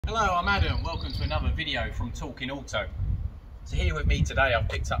Hello, I'm Adam. Welcome to another video from Talking Auto. So here with me today, I've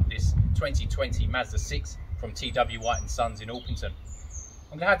picked up this 2020 Mazda 6 from TW White & Sons in Orpington.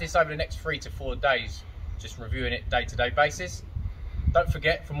 I'm going to have this over the next 3 to 4 days, just reviewing it day-to-day basis. Don't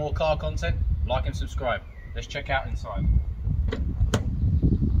forget, for more car content, like and subscribe. Let's check out inside.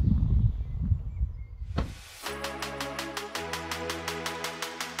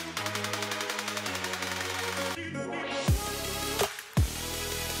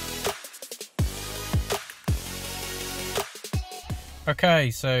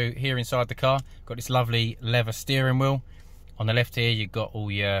 Okay, so here inside the car, got this lovely leather steering wheel. On the left here, you've got all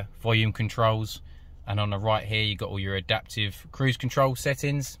your volume controls, and on the right here, you've got all your adaptive cruise control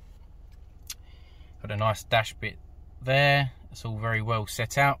settings. Got a nice dash bit there. It's all very well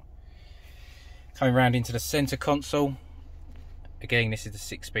set out. Coming around into the center console. Again, this is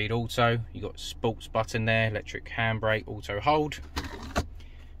the 6-speed auto. You've got sports button there, electric handbrake, auto hold.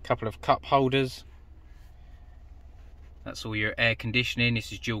 Couple of cup holders. That's all your air conditioning.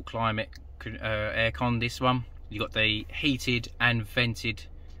 This is dual climate aircon, this one. You've got the heated and vented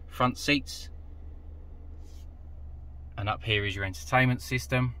front seats. And up here is your entertainment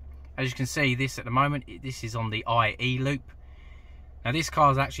system. As you can see, this at the moment, this is on the IE loop. Now this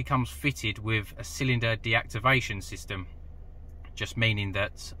car actually comes fitted with a cylinder deactivation system. Just meaning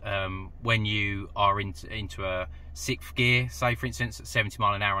that when you are into a 6th gear, say for instance at 70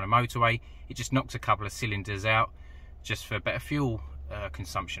 miles an hour on a motorway, it just knocks a couple of cylinders out, just for better fuel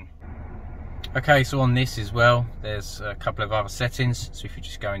consumption. Okay, so on this as well, there's a couple of other settings. So if you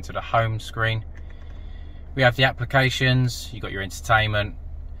just go into the home screen, we have the applications. You've got your entertainment,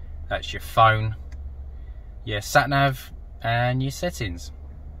 that's your phone, your sat-nav, and your settings.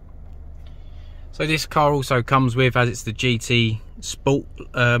 So this car also comes with, as it's the GT Sport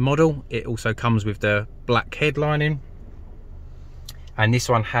model, it also comes with the black headlining. And this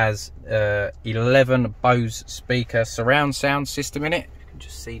one has 11 Bose speaker surround sound system in it. You can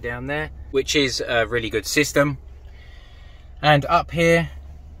just see down there, which is a really good system. And up here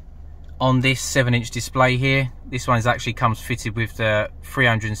on this 7-inch display here, this one actually comes fitted with the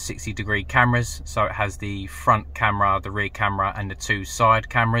 360-degree cameras. So it has the front camera, the rear camera, and the 2 side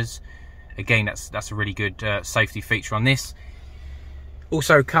cameras. Again, that's a really good safety feature on this.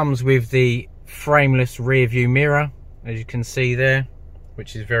 Also comes with the frameless rear view mirror, as you can see there,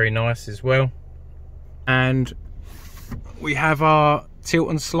 which is very nice as well. And we have our tilt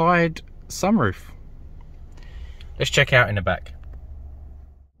and slide sunroof. Let's check out in the back.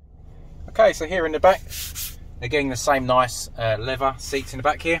 Okay, so here in the back, again the same nice leather seats in the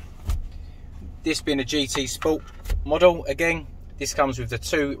back here. This being a GT Sport model, again this comes with the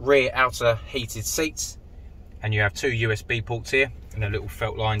 2 rear outer heated seats, and you have 2 USB ports here and a little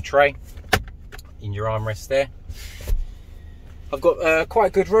felt line tray in your armrest there. I've got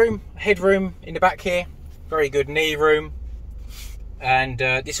quite good headroom in the back here, very good knee room, and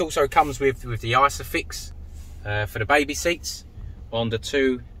this also comes with the Isofix for the baby seats on the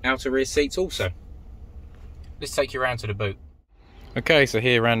 2 outer rear seats also. Let's take you around to the boot. Okay, so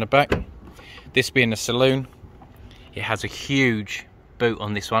here around the back, this being the saloon, it has a huge boot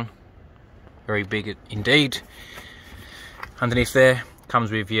on this one, very big indeed. Underneath there comes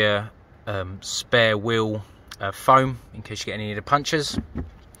with your spare wheel foam in case you get any of the punctures.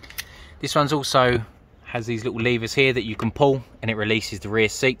 This one's also has these little levers here that you can pull, and it releases the rear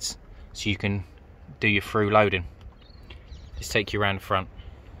seats so you can do your through loading. Let's take you around the front.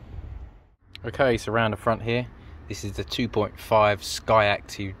 Okay, so around the front here, this is the 2.5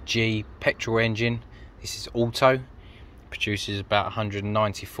 Skyactiv G petrol engine. This is auto, produces about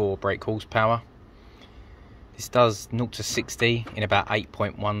 194 brake horsepower. This does 0 to 60 in about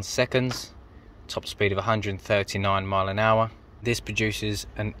 8.1 seconds. Top speed of 139 miles an hour. This produces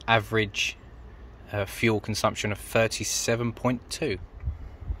an average fuel consumption of 37.2.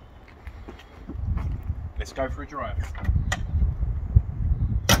 Let's go for a drive.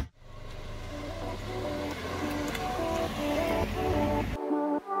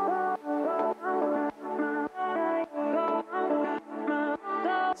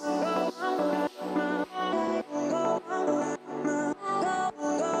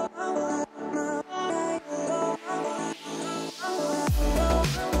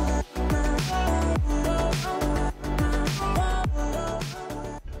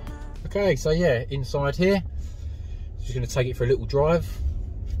 Okay, so yeah, inside here, just going to take it for a little drive,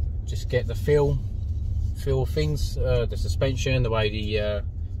 just get the feel of things, the suspension, the way the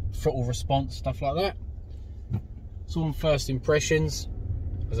throttle response, stuff like that. So on first impressions,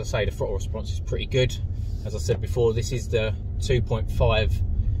 as I say, the throttle response is pretty good. As I said before, this is the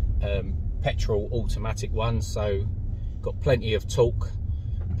 2.5 petrol automatic one, so got plenty of torque,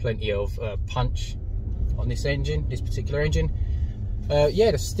 plenty of punch on this engine, this particular engine.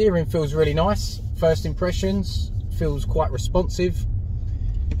 Yeah, the steering feels really nice. First impressions, feels quite responsive.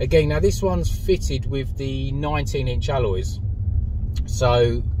 Again, now this one's fitted with the 19-inch alloys,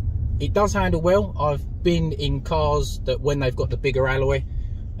 so it does handle well. I've been in cars that when they've got the bigger alloy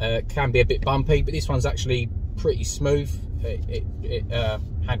can be a bit bumpy, but this one's actually pretty smooth. It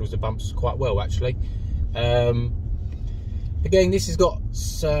handles the bumps quite well, actually. Again, this has got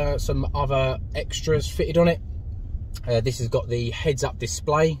some other extras fitted on it. This has got the heads-up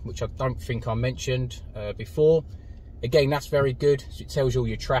display, which I don't think I mentioned before. Again, that's very good. So it tells you all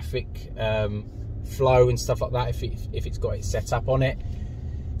your traffic flow and stuff like that if it's got it set up on it.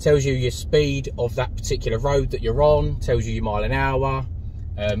 Tells you your speed of that particular road that you're on. Tells you your mile an hour.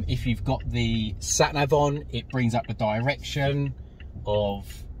 If you've got the sat nav on, it brings up the direction of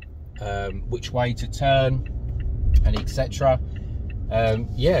which way to turn and etc.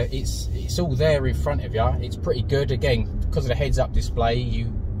 Yeah, it's all there in front of you. It's pretty good. Again, because of the heads-up display,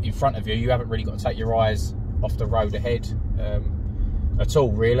 in front of you, you haven't really got to take your eyes off the road ahead at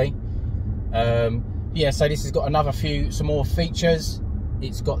all, really. Yeah, so this has got some more features.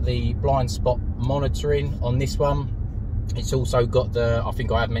 It's got the blind spot monitoring on this one. It's also got the, I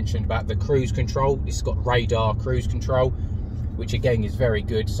think I have mentioned about the cruise control. It's got radar cruise control, which again is very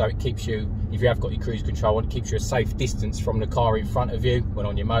good. So it keeps you, if you have got your cruise control on, it keeps you a safe distance from the car in front of you when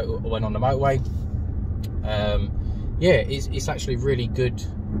on the motorway. Yeah, it's actually really good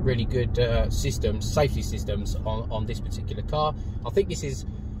systems, safety systems on this particular car. I think this is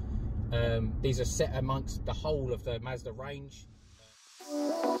these are set amongst the whole of the Mazda range.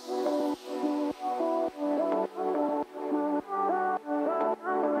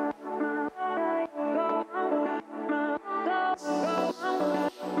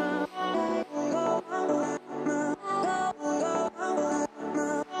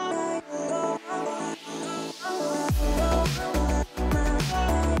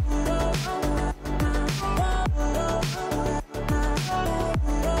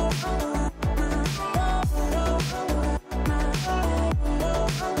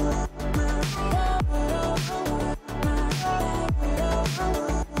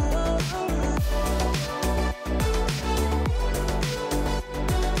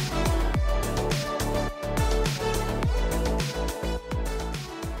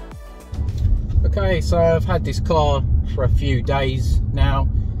 Okay, so I've had this car for a few days now,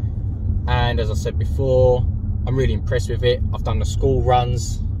 and as I said before, I'm really impressed with it. I've done the school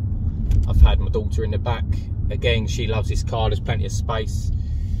runs. I've had my daughter in the back. Again, she loves this car. There's plenty of space.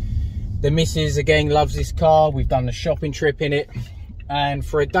 The missus again loves this car. We've done the shopping trip in it, and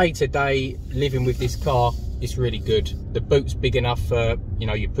for a day-to-day living with this car, it's really good. The boot's big enough for, you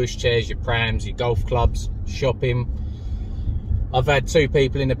know, your pushchairs, your prams, your golf clubs, shopping. I've had 2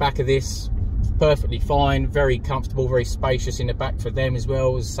 people in the back of this. Perfectly fine, very comfortable, very spacious in the back for them as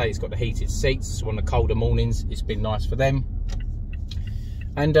well. As I say, it's got the heated seats, so on the colder mornings it's been nice for them.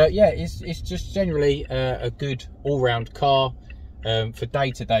 And yeah, it's just generally a good all-round car for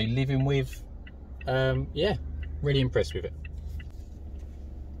day-to-day living with. Yeah, really impressed with it.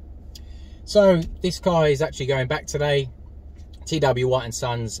 So this car is actually going back today. TW White &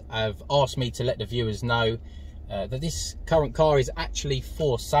 Sons have asked me to let the viewers know that this current car is actually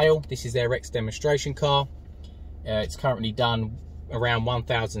for sale. This is their ex-demonstration car. It's currently done around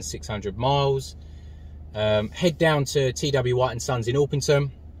 1,600 miles. Head down to TW White & Sons in Orpington.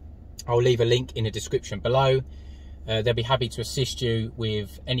 I'll leave a link in the description below. They'll be happy to assist you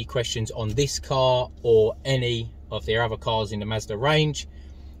with any questions on this car or any of their other cars in the Mazda range.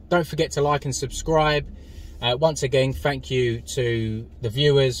 Don't forget to like and subscribe. Once again, thank you to the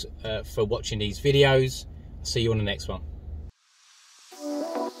viewers for watching these videos. See you on the next one.